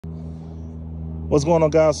What's going on,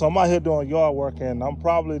 guys? So I'm out here doing yard work, and I'm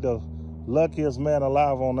probably the luckiest man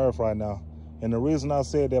alive on earth right now. And the reason I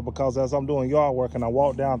said that, because as I'm doing yard work and I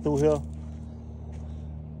walk down through here,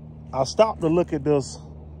 I stopped to look at this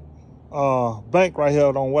bank right here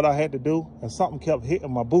on what I had to do, and something kept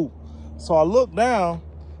hitting my boot. So I looked down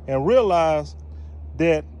and realized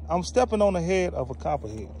that I'm stepping on the head of a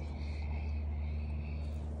copperhead.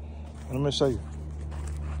 Let me show you.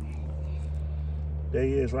 There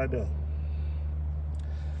he is right there.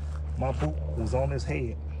 My boot was on his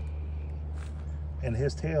head, and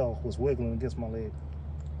his tail was wiggling against my leg.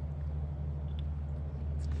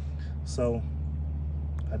 So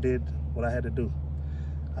I did what I had to do.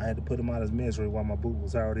 I had to put him out of his misery while my boot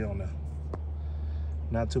was already on there.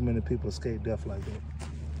 Not too many people escape death like that.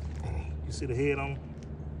 You see the head on him?